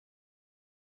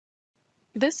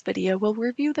This video will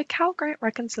review the Cal Grant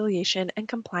reconciliation and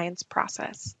compliance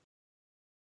process.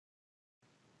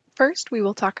 First, we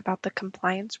will talk about the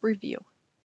compliance review.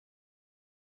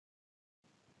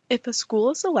 If a school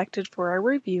is selected for a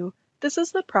review, this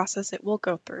is the process it will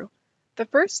go through. The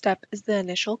first step is the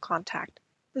initial contact.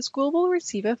 The school will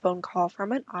receive a phone call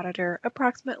from an auditor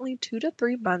approximately 2 to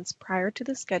 3 months prior to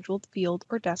the scheduled field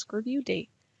or desk review date.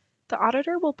 The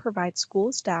auditor will provide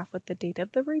school staff with the date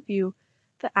of the review,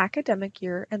 the academic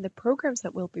year, and the programs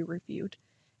that will be reviewed,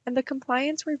 and the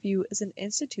compliance review is an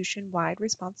institution-wide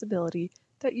responsibility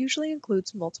that usually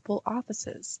includes multiple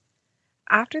offices.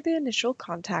 After the initial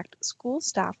contact, school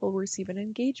staff will receive an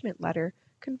engagement letter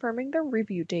confirming the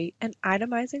review date and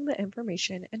itemizing the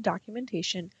information and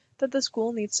documentation that the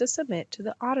school needs to submit to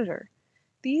the auditor.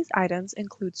 These items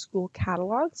include school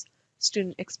catalogs,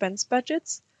 student expense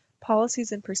budgets,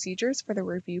 policies and procedures for the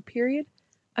review period,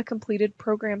 a completed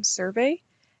program survey,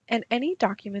 and any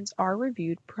documents are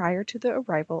reviewed prior to the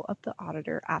arrival of the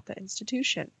auditor at the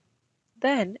institution.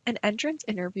 Then, an entrance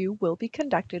interview will be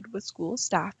conducted with school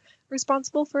staff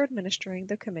responsible for administering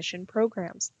the commission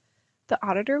programs. The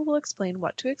auditor will explain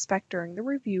what to expect during the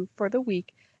review for the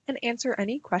week and answer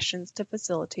any questions to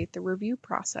facilitate the review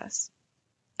process.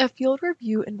 A field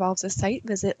review involves a site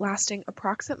visit lasting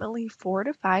approximately 4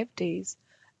 to 5 days,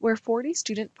 where 40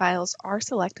 student files are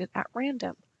selected at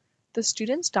random. The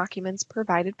students' documents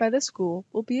provided by the school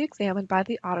will be examined by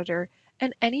the auditor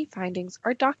and any findings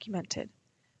are documented.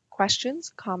 Questions,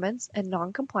 comments, and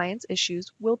non-compliance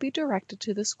issues will be directed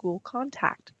to the school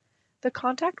contact. The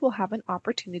contact will have an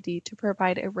opportunity to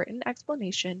provide a written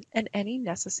explanation and any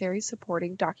necessary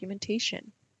supporting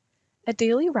documentation. A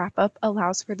daily wrap-up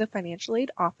allows for the financial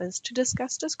aid office to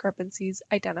discuss discrepancies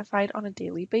identified on a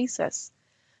daily basis.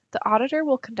 The auditor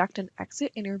will conduct an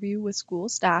exit interview with school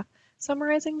staff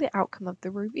summarizing the outcome of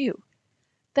the review.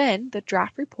 Then, the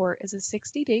draft report is a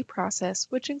 60-day process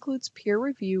which includes peer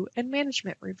review and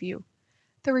management review.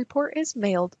 The report is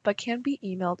mailed but can be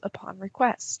emailed upon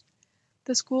request.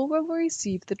 The school will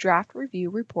receive the draft review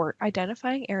report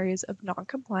identifying areas of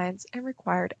noncompliance and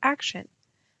required action.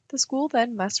 The school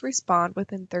then must respond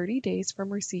within 30 days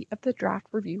from receipt of the draft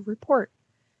review report.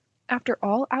 After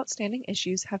all outstanding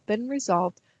issues have been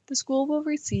resolved, the school will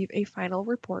receive a final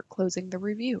report closing the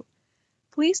review.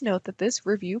 Please note that this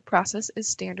review process is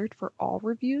standard for all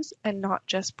reviews and not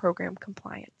just program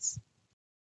compliance.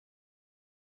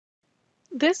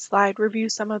 This slide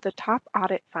reviews some of the top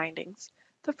audit findings.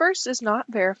 The first is not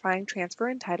verifying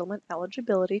transfer entitlement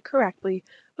eligibility correctly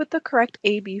with the correct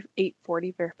AB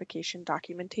 840 verification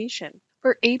documentation.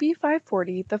 For AB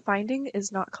 540, the finding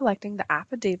is not collecting the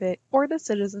affidavit or the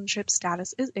citizenship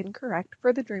status is incorrect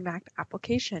for the DREAM Act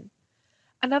application.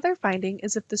 Another finding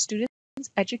is if the student's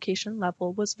education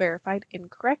level was verified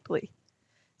incorrectly.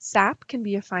 SAP can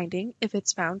be a finding if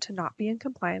it's found to not be in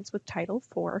compliance with Title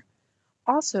IV.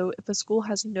 Also, if a school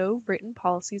has no written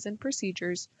policies and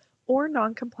procedures or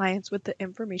non-compliance with the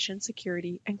Information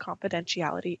Security and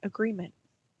Confidentiality Agreement.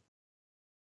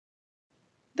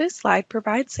 This slide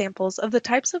provides samples of the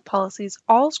types of policies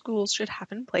all schools should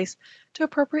have in place to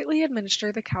appropriately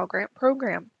administer the Cal Grant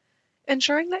program.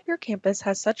 Ensuring that your campus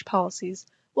has such policies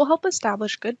will help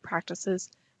establish good practices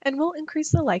and will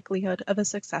increase the likelihood of a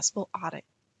successful audit.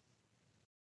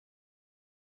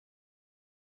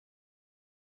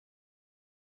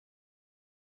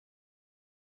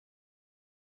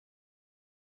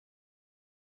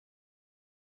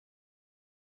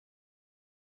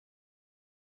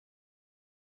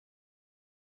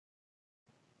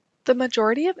 The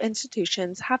majority of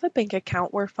institutions have a bank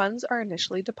account where funds are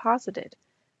initially deposited.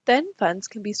 Then funds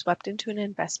can be swept into an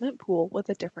investment pool with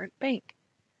a different bank.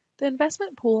 The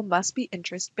investment pool must be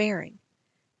interest-bearing.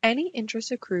 Any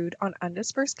interest accrued on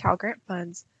undisbursed Cal Grant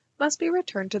funds must be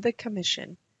returned to the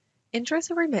Commission.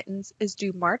 Interest and remittance is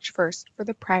due March 1st for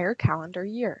the prior calendar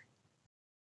year.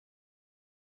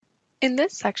 In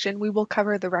this section, we will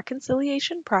cover the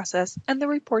reconciliation process and the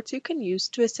reports you can use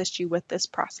to assist you with this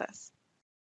process.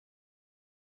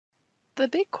 The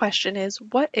big question is,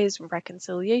 what is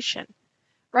reconciliation?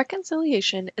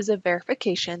 Reconciliation is a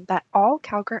verification that all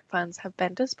Cal Grant funds have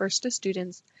been disbursed to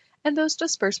students and those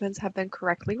disbursements have been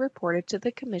correctly reported to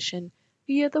the Commission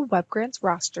via the Web Grants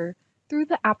roster through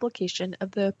the application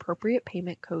of the appropriate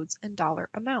payment codes and dollar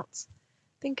amounts.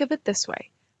 Think of it this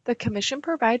way. The Commission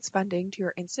provides funding to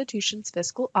your institution's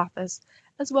fiscal office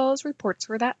as well as reports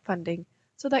for that funding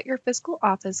so that your fiscal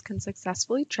office can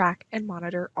successfully track and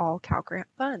monitor all Cal Grant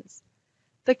funds.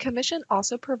 The Commission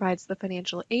also provides the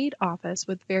Financial Aid Office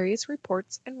with various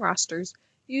reports and rosters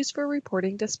used for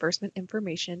reporting disbursement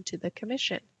information to the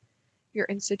Commission. your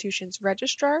institution's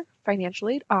registrar, financial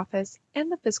aid office,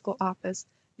 and the fiscal office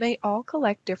may all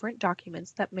collect different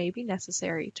documents that may be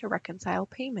necessary to reconcile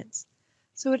payments.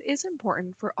 So it is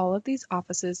important for all of these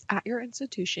offices at your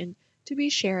institution to be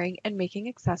sharing and making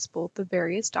accessible the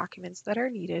various documents that are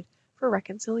needed for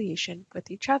reconciliation with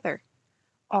each other.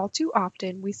 All too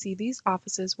often, we see these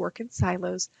offices work in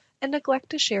silos and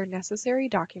neglect to share necessary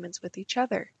documents with each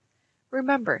other.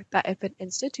 Remember that if an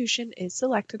institution is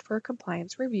selected for a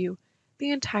compliance review,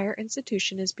 the entire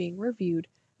institution is being reviewed,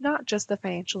 not just the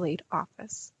financial aid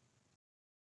office.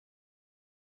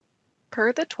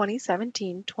 Per the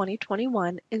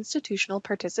 2017-2021 Institutional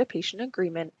Participation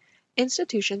Agreement,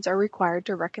 institutions are required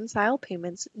to reconcile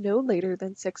payments no later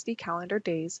than 60 calendar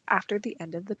days after the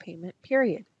end of the payment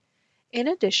period. In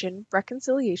addition,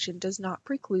 reconciliation does not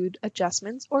preclude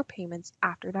adjustments or payments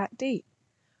after that date.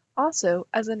 Also,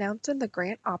 as announced in the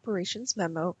Grant Operations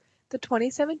Memo, the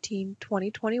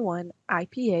 2017-2021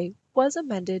 IPA was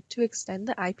amended to extend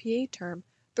the IPA term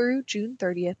through June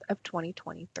 30th of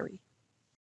 2023.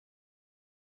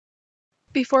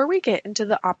 Before we get into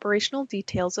the operational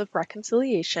details of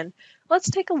reconciliation, let's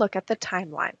take a look at the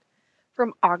timeline.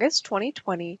 From August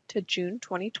 2020 to June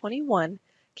 2021,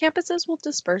 campuses will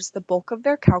disperse the bulk of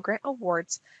their Cal Grant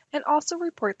awards and also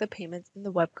report the payments in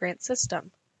the Web Grant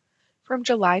system. From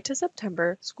July to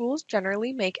September, schools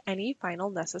generally make any final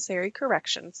necessary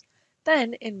corrections.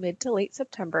 Then, in mid to late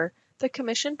September, the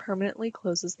Commission permanently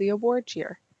closes the award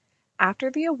year.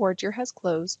 After the award year has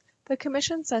closed, the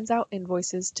Commission sends out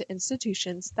invoices to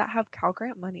institutions that have Cal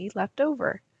Grant money left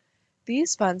over.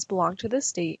 These funds belong to the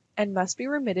state and must be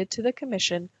remitted to the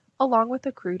Commission along with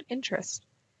accrued interest.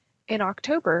 In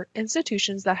October,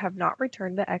 institutions that have not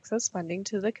returned the excess funding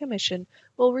to the Commission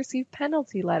will receive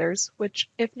penalty letters which,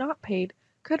 if not paid,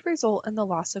 could result in the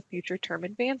loss of future term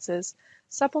advances,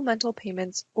 supplemental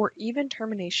payments, or even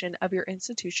termination of your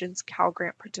institution's Cal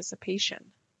Grant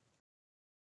participation.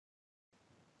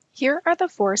 Here are the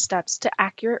 4 steps to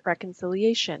accurate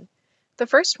reconciliation. The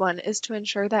first one is to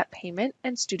ensure that payment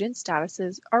and student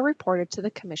statuses are reported to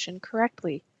the Commission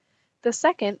correctly. The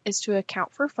second is to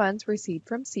account for funds received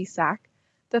from CSAC.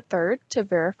 The third, to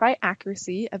verify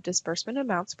accuracy of disbursement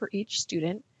amounts for each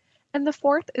student. And the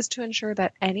fourth is to ensure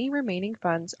that any remaining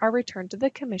funds are returned to the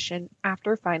Commission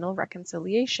after final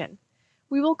reconciliation.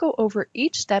 We will go over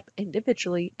each step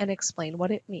individually and explain what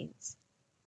it means.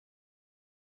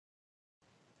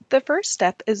 The first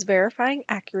step is verifying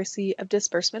accuracy of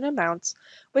disbursement amounts,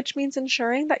 which means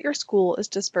ensuring that your school is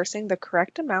disbursing the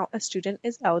correct amount a student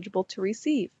is eligible to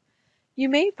receive. You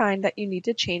may find that you need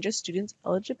to change a student's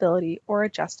eligibility or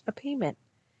adjust a payment.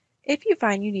 If you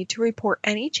find you need to report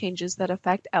any changes that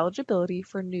affect eligibility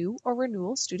for new or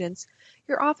renewal students,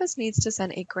 your office needs to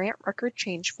send a Grant Record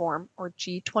Change Form, or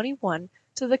G21,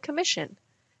 to the Commission.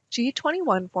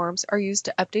 G21 forms are used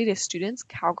to update a student's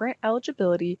Cal Grant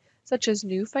eligibility, such as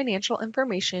new financial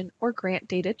information or grant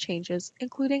data changes,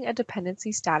 including a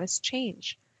dependency status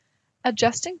change.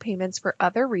 Adjusting payments for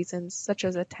other reasons, such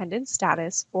as attendance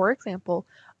status, for example,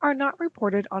 are not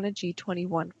reported on a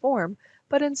G21 form,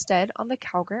 but instead on the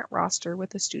Cal Grant roster with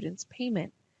the student's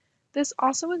payment. This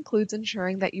also includes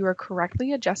ensuring that you are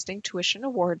correctly adjusting tuition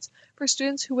awards for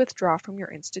students who withdraw from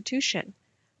your institution.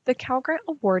 The Cal Grant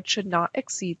award should not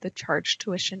exceed the charged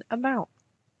tuition amount.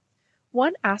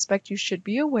 One aspect you should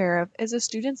be aware of is a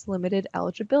student's limited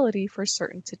eligibility for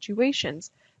certain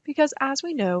situations, because as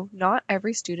we know, not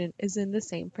every student is in the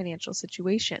same financial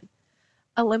situation.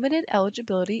 A limited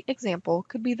eligibility example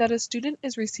could be that a student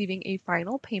is receiving a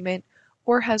final payment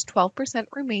or has 12%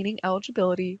 remaining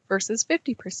eligibility versus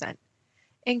 50%.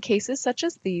 In cases such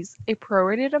as these, a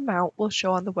prorated amount will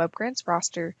show on the Web Grants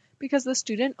roster because the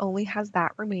student only has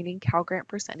that remaining Cal Grant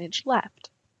percentage left.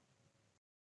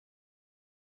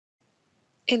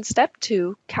 In Step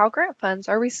 2, Cal Grant funds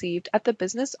are received at the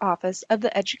business office of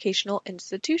the educational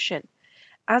institution.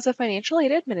 As a financial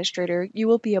aid administrator, you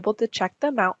will be able to check the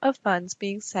amount of funds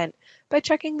being sent by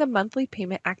checking the monthly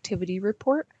payment activity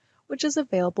report, which is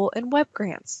available in Web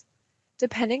Grants.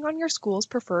 Depending on your school's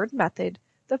preferred method,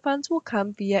 the funds will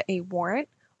come via a warrant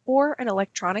or an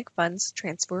electronic funds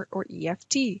transfer, or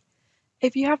EFT.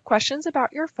 If you have questions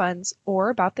about your funds or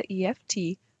about the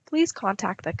EFT, please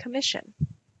contact the Commission.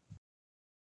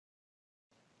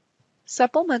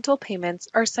 Supplemental payments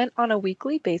are sent on a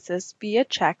weekly basis via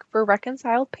check for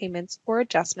reconciled payments or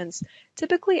adjustments,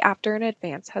 typically after an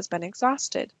advance has been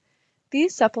exhausted.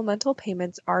 These supplemental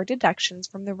payments are deductions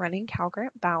from the running Cal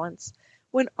Grant balance.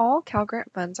 When all Cal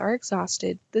Grant funds are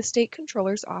exhausted, the State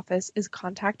Controller's Office is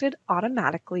contacted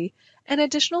automatically, and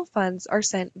additional funds are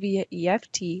sent via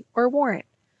EFT or warrant.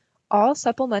 All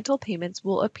supplemental payments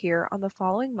will appear on the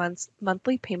following month's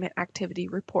monthly payment activity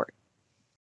report.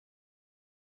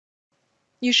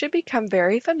 You should become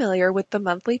very familiar with the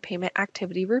monthly payment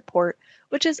activity report,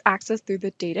 which is accessed through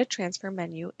the data transfer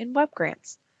menu in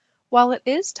WebGrants. While it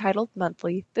is titled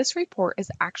monthly, this report is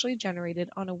actually generated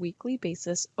on a weekly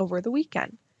basis over the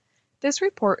weekend. This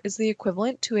report is the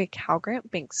equivalent to a CalGrant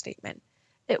bank statement.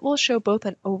 It will show both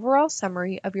an overall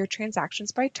summary of your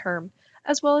transactions by term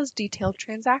as well as detailed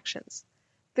transactions.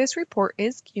 This report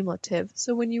is cumulative,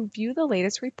 so when you view the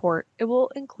latest report, it will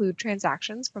include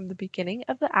transactions from the beginning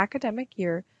of the academic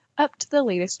year up to the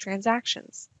latest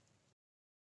transactions.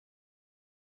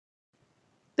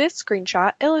 This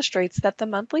screenshot illustrates that the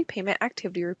monthly payment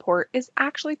activity report is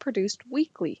actually produced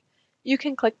weekly. You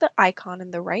can click the icon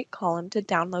in the right column to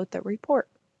download the report.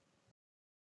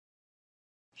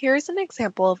 Here's an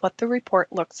example of what the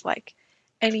report looks like.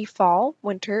 Any fall,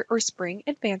 winter, or spring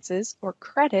advances or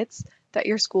credits that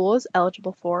your school is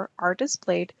eligible for are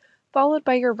displayed, followed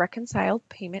by your reconciled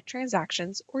payment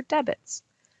transactions or debits.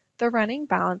 The running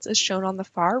balance is shown on the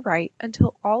far right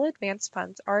until all advance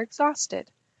funds are exhausted.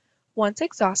 Once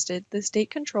exhausted, the State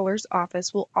Controller's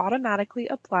Office will automatically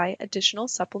apply additional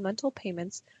supplemental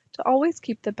payments to always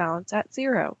keep the balance at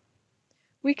zero.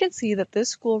 We can see that this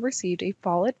school received a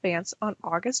fall advance on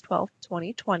August 12,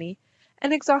 2020,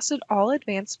 and exhausted all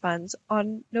advance funds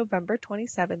on November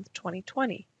 27,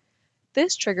 2020.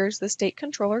 This triggers the State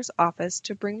Controller's Office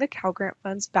to bring the CalGrant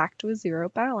funds back to a zero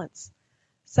balance.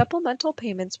 Supplemental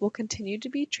payments will continue to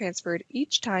be transferred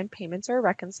each time payments are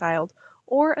reconciled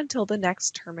or until the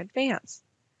next term advance.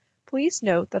 Please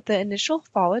note that the initial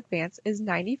fall advance is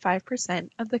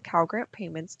 95% of the CalGrant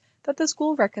payments that the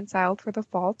school reconciled for the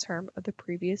fall term of the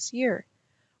previous year.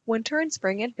 Winter and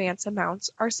spring advance amounts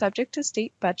are subject to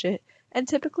state budget and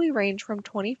typically range from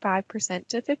 25%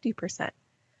 to 50%.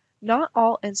 Not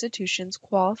all institutions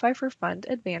qualify for fund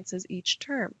advances each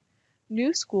term.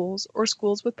 New schools or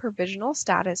schools with provisional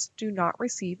status do not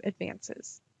receive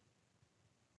advances.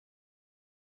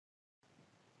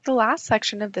 The last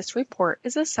section of this report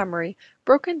is a summary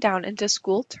broken down into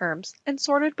school terms and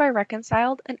sorted by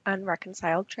reconciled and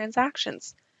unreconciled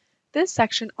transactions. This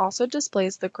section also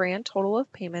displays the grand total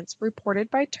of payments reported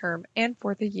by term and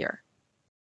for the year.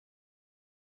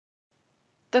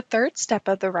 The third step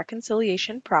of the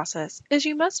reconciliation process is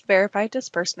you must verify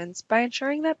disbursements by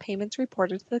ensuring that payments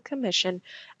reported to the Commission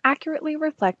accurately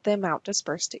reflect the amount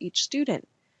disbursed to each student.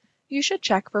 You should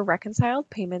check for reconciled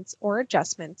payments or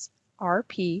adjustments,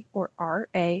 RP or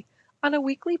RA, on a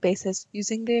weekly basis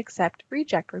using the Accept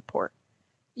Reject report.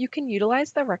 You can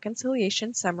utilize the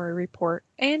Reconciliation Summary Report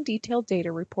and Detailed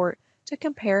Data Report to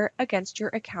compare against your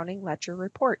accounting ledger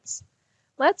reports.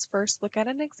 Let's first look at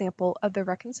an example of the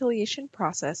reconciliation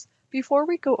process before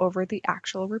we go over the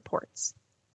actual reports.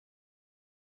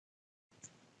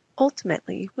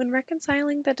 Ultimately, when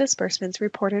reconciling the disbursements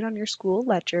reported on your school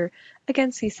ledger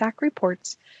against CSAC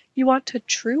reports, you want to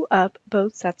true up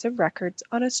both sets of records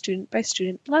on a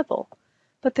student-by-student level,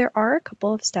 but there are a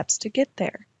couple of steps to get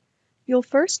there. You'll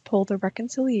first pull the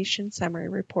Reconciliation Summary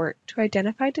Report to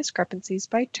identify discrepancies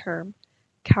by term,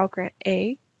 CalGrant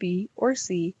A, B, or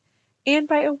C, and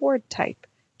by award type,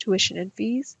 tuition and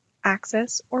fees,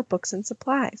 access, or books and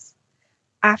supplies.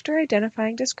 After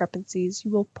identifying discrepancies,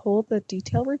 you will pull the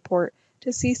detailed report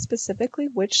to see specifically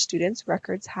which students'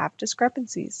 records have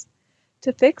discrepancies.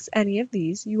 To fix any of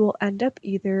these, you will end up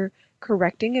either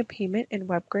correcting a payment in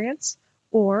WebGrants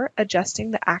or adjusting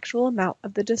the actual amount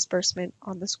of the disbursement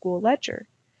on the school ledger.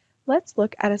 Let's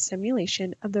look at a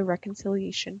simulation of the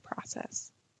reconciliation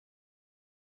process.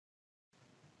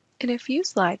 In a few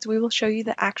slides, we will show you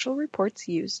the actual reports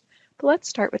used, but let's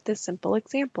start with this simple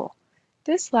example.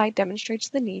 This slide demonstrates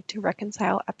the need to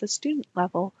reconcile at the student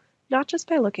level, not just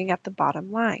by looking at the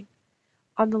bottom line.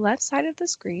 On the left side of the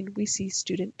screen, we see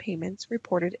student payments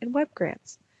reported in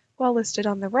WebGrants, while listed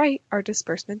on the right are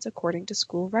disbursements according to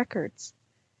school records.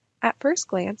 At first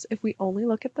glance, if we only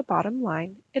look at the bottom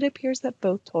line, it appears that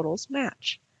both totals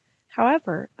match.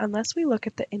 However, unless we look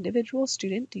at the individual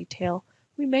student detail,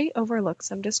 we may overlook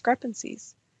some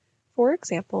discrepancies. For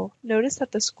example, notice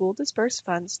that the school disbursed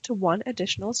funds to one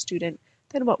additional student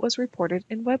than what was reported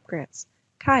in WebGrants,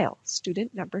 Kyle,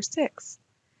 student number 6.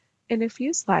 In a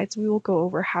few slides, we will go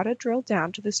over how to drill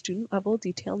down to the student level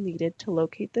detail needed to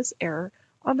locate this error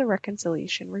on the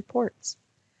reconciliation reports.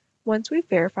 Once we've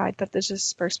verified that the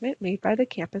disbursement made by the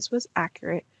campus was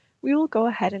accurate, we will go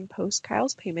ahead and post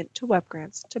Kyle's payment to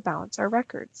WebGrants to balance our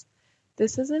records.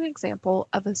 This is an example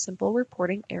of a simple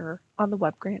reporting error on the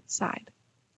WebGrants side.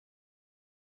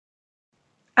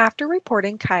 After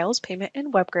reporting Kyle's payment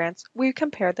in WebGrants, we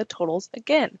compare the totals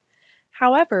again.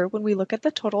 However, when we look at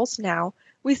the totals now,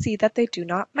 we see that they do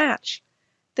not match.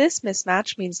 This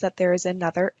mismatch means that there is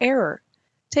another error.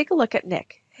 Take a look at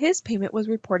Nick. His payment was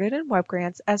reported in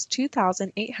WebGrants as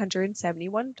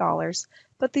 $2,871,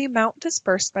 but the amount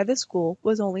disbursed by the school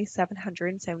was only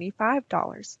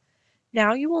 $775.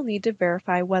 Now you will need to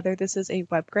verify whether this is a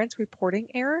WebGrants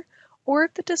reporting error or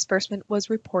if the disbursement was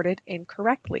reported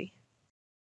incorrectly.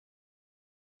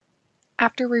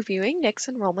 After reviewing Nick's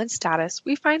enrollment status,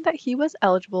 we find that he was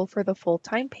eligible for the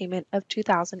full-time payment of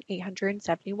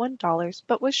 $2,871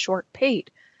 but was short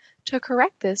paid. To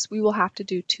correct this, we will have to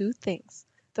do two things.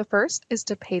 The first is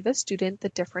to pay the student the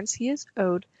difference he is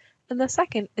owed, and the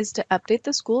second is to update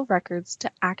the school records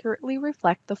to accurately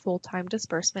reflect the full-time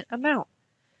disbursement amount.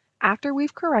 After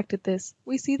we've corrected this,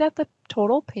 we see that the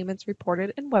total payments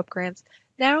reported in WebGrants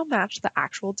now match the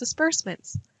actual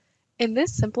disbursements. In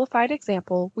this simplified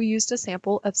example, we used a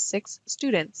sample of 6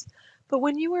 students, but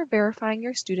when you are verifying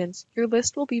your students, your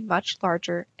list will be much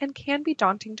larger and can be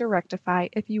daunting to rectify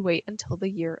if you wait until the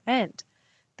year end.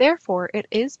 Therefore, it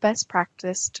is best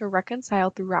practice to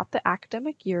reconcile throughout the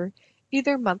academic year,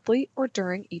 either monthly or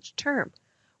during each term.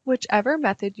 Whichever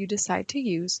method you decide to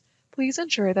use, please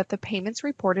ensure that the payments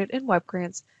reported in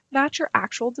WebGrants match your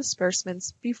actual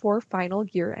disbursements before final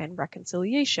year-end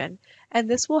reconciliation, and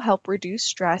this will help reduce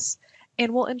stress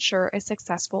and will ensure a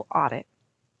successful audit.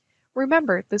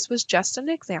 Remember, this was just an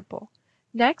example.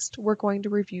 Next, we're going to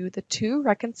review the 2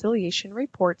 reconciliation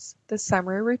reports, the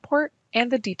summary report and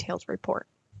the detailed report.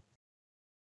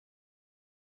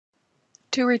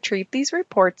 To retrieve these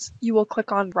reports, you will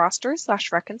click on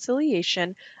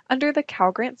Roster/Reconciliation under the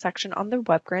CalGrant section on the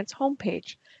WebGrants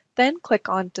homepage, then click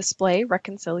on Display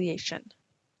Reconciliation.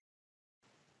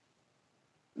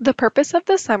 The purpose of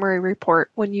the summary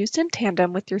report, when used in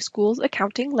tandem with your school's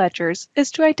accounting ledgers,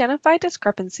 is to identify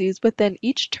discrepancies within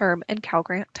each term and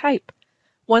CalGrant type.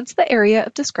 Once the area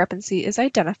of discrepancy is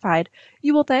identified,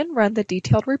 you will then run the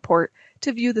detailed report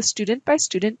to view the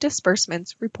student-by-student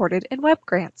disbursements reported in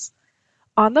WebGrants.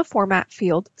 On the Format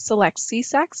field, select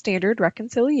CSAC Standard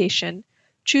Reconciliation,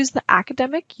 choose the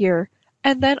academic year,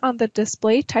 and then on the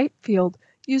Display Type field,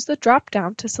 use the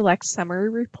drop-down to select Summary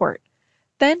Report.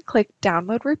 Then click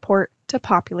Download Report to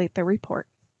populate the report.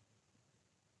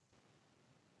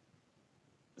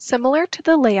 Similar to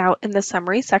the layout in the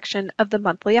Summary section of the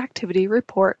Monthly Activity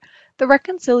Report, the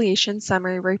Reconciliation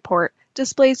Summary Report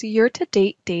displays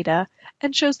year-to-date data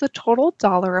and shows the total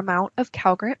dollar amount of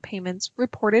CalGrant payments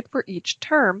reported for each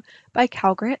term by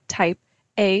CalGrant type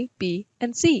A, B,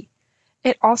 and C.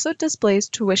 It also displays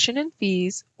tuition and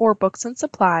fees or books and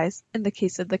supplies in the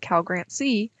case of the CalGrant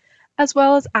C, as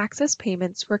well as access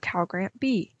payments for CalGrant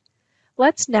B.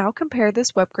 Let's now compare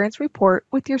this WebGrants report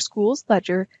with your school's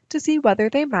ledger to see whether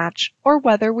they match or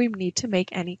whether we need to make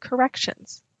any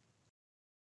corrections.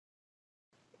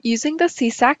 Using the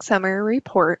CSAC Summary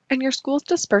Report and your school's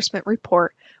disbursement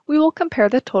report, we will compare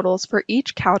the totals for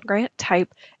each CalGrant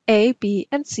type A, B,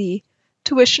 and C,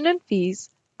 tuition and fees,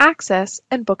 access,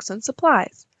 and books and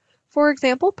supplies. For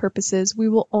example purposes, we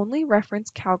will only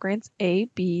reference CalGrants A,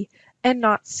 B, and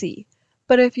not C.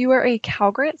 But if you are a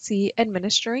CalGrant C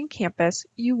administering campus,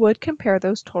 you would compare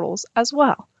those totals as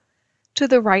well. To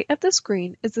the right of the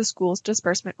screen is the school's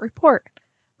disbursement report.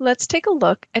 Let's take a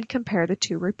look and compare the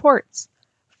 2 reports.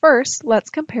 First,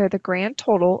 let's compare the grand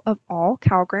total of all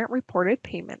CalGrant reported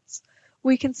payments.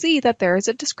 We can see that there is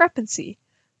a discrepancy.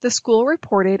 The school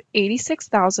reported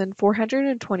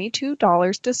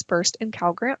 $86,422 disbursed in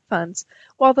CalGrant funds,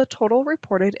 while the total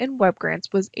reported in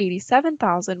WebGrants was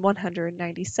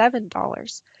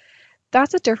 $87,197.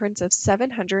 That's a difference of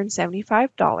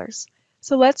 $775.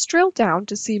 So let's drill down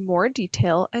to see more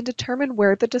detail and determine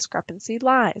where the discrepancy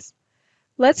lies.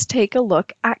 Let's take a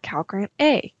look at CalGrant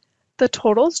A. The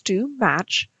totals do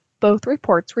match. Both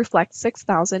reports reflect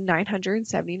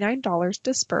 $6,979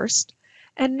 disbursed.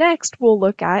 And next, we'll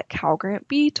look at CalGrant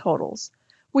B totals.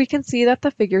 We can see that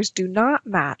the figures do not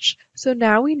match, so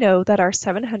now we know that our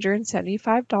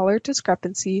 $775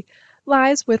 discrepancy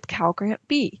lies with CalGrant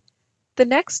B. The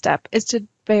next step is to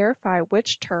verify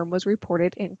which term was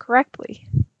reported incorrectly.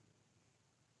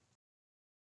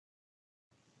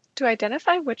 To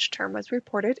identify which term was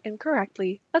reported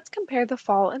incorrectly, let's compare the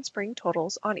fall and spring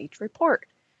totals on each report.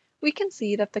 We can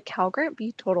see that the CalGrant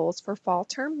B totals for fall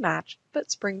term match, but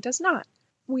spring does not.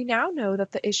 We now know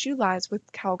that the issue lies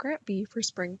with CalGrant B for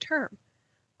spring term.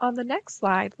 On the next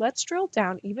slide, let's drill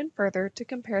down even further to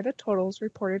compare the totals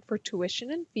reported for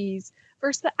tuition and fees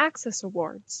versus the Access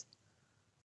Awards.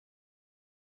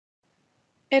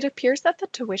 It appears that the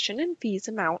tuition and fees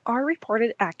amount are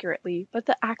reported accurately, but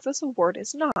the Access Award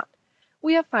is not.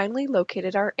 We have finally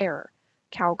located our error.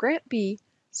 Cal Grant B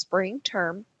Spring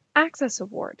Term Access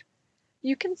Award.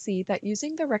 You can see that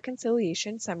using the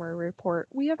Reconciliation Summary Report,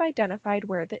 we have identified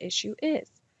where the issue is.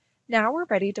 Now we're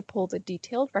ready to pull the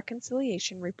detailed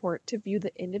reconciliation report to view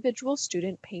the individual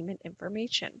student payment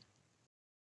information.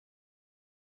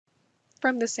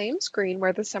 From the same screen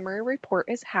where the summary report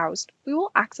is housed, we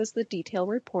will access the detail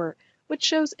report, which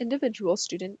shows individual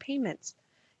student payments.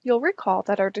 You'll recall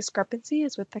that our discrepancy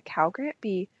is with the Cal Grant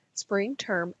B Spring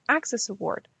Term Access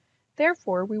Award.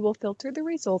 Therefore, we will filter the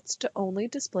results to only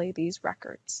display these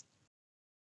records.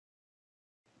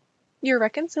 Your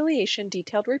reconciliation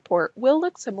detailed report will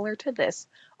look similar to this,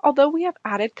 although we have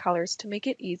added colors to make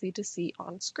it easy to see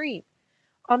on screen.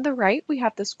 On the right, we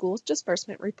have the school's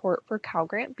disbursement report for Cal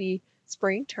Grant B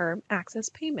Spring Term Access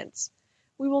Payments.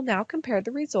 We will now compare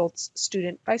the results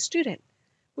student by student.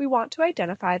 We want to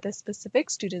identify the specific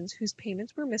students whose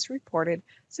payments were misreported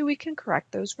so we can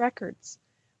correct those records.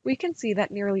 We can see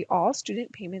that nearly all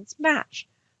student payments match.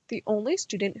 The only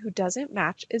student who doesn't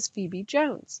match is Phoebe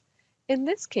Jones. In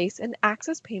this case, an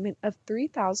access payment of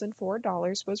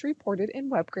 $3,004 was reported in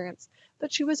Web Grants,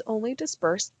 but she was only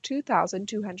disbursed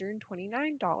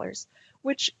 $2,229,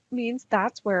 which means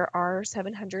that's where our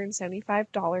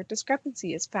 $775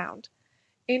 discrepancy is found.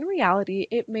 In reality,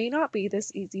 it may not be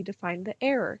this easy to find the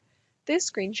error. This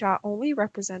screenshot only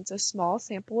represents a small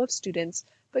sample of students,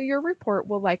 but your report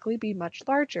will likely be much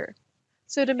larger.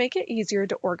 So to make it easier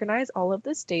to organize all of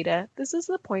this data, this is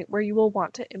the point where you will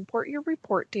want to import your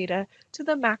report data to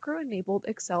the macro-enabled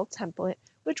Excel template,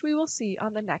 which we will see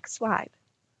on the next slide.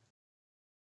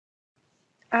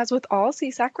 As with all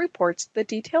CSAC reports, the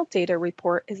detailed data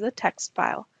report is a text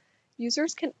file.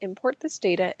 Users can import this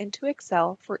data into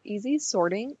Excel for easy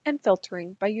sorting and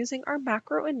filtering by using our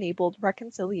macro-enabled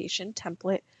reconciliation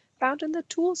template found in the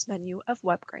Tools menu of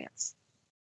Web Grants.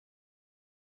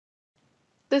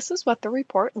 This is what the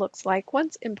report looks like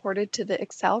once imported to the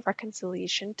Excel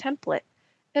reconciliation template.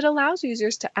 It allows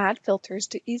users to add filters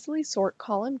to easily sort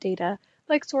column data,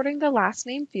 like sorting the last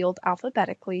name field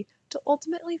alphabetically to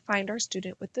ultimately find our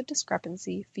student with the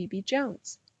discrepancy, Phoebe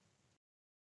Jones.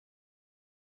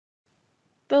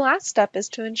 The last step is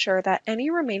to ensure that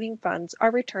any remaining funds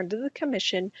are returned to the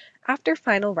Commission after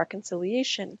final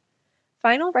reconciliation.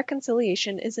 Final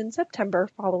reconciliation is in September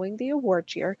following the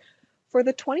award year. For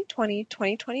the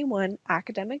 2020-2021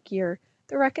 academic year,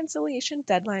 the reconciliation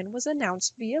deadline was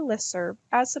announced via listserv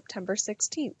as September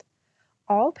 16th.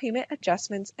 All payment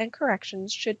adjustments and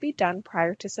corrections should be done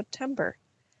prior to September.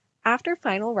 After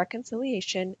final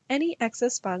reconciliation, any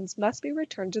excess funds must be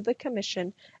returned to the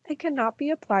Commission and cannot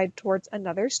be applied towards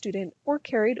another student or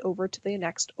carried over to the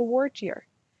next award year.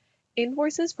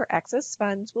 Invoices for excess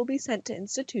funds will be sent to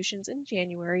institutions in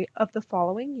January of the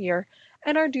following year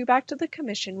and are due back to the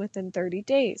Commission within 30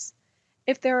 days.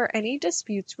 If there are any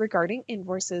disputes regarding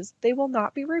invoices, they will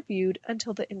not be reviewed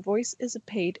until the invoice is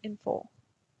paid in full.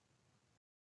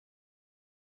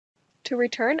 To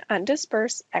return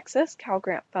undisbursed excess Cal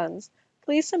Grant funds,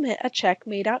 please submit a check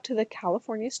made out to the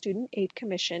California Student Aid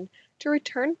Commission to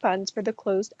return funds for the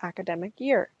closed academic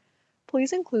year.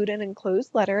 Please include an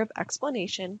enclosed letter of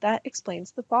explanation that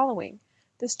explains the following: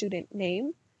 the student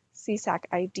name, CSAC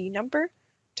ID number,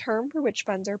 term for which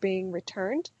funds are being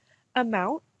returned,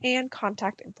 amount, and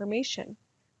contact information.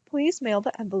 Please mail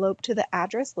the envelope to the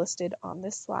address listed on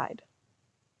this slide.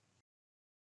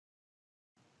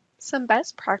 Some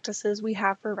best practices we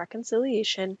have for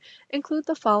reconciliation include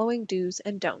the following do's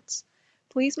and don'ts.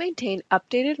 Please maintain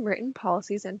updated written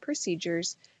policies and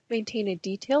procedures, maintain a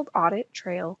detailed audit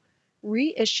trail,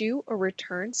 reissue or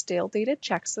return stale dated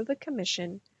checks to the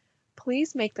Commission.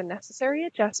 Please make the necessary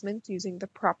adjustments using the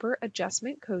proper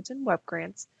adjustment codes in Web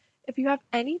Grants. If you have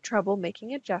any trouble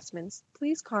making adjustments,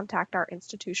 please contact our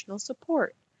institutional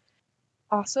support.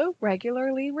 Also,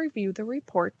 regularly review the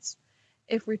reports.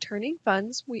 If returning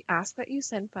funds, we ask that you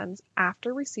send funds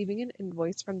after receiving an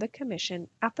invoice from the Commission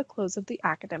at the close of the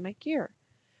academic year.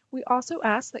 We also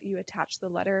ask that you attach the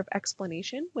letter of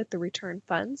explanation with the returned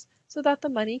funds so that the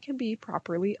money can be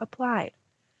properly applied.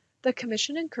 The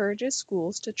Commission encourages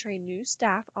schools to train new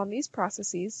staff on these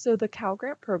processes so the Cal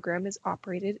Grant program is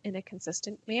operated in a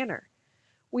consistent manner.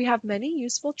 We have many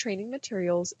useful training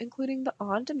materials, including the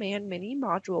on-demand mini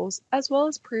modules, as well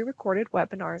as pre-recorded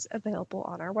webinars available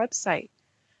on our website.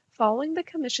 Following the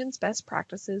Commission's best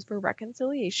practices for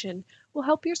reconciliation will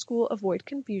help your school avoid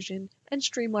confusion and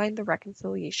streamline the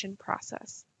reconciliation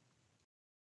process.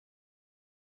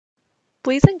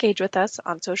 Please engage with us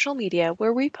on social media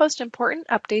where we post important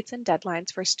updates and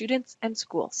deadlines for students and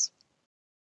schools.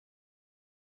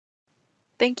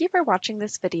 Thank you for watching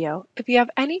this video. If you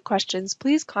have any questions,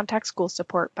 please contact school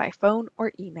support by phone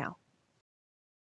or email.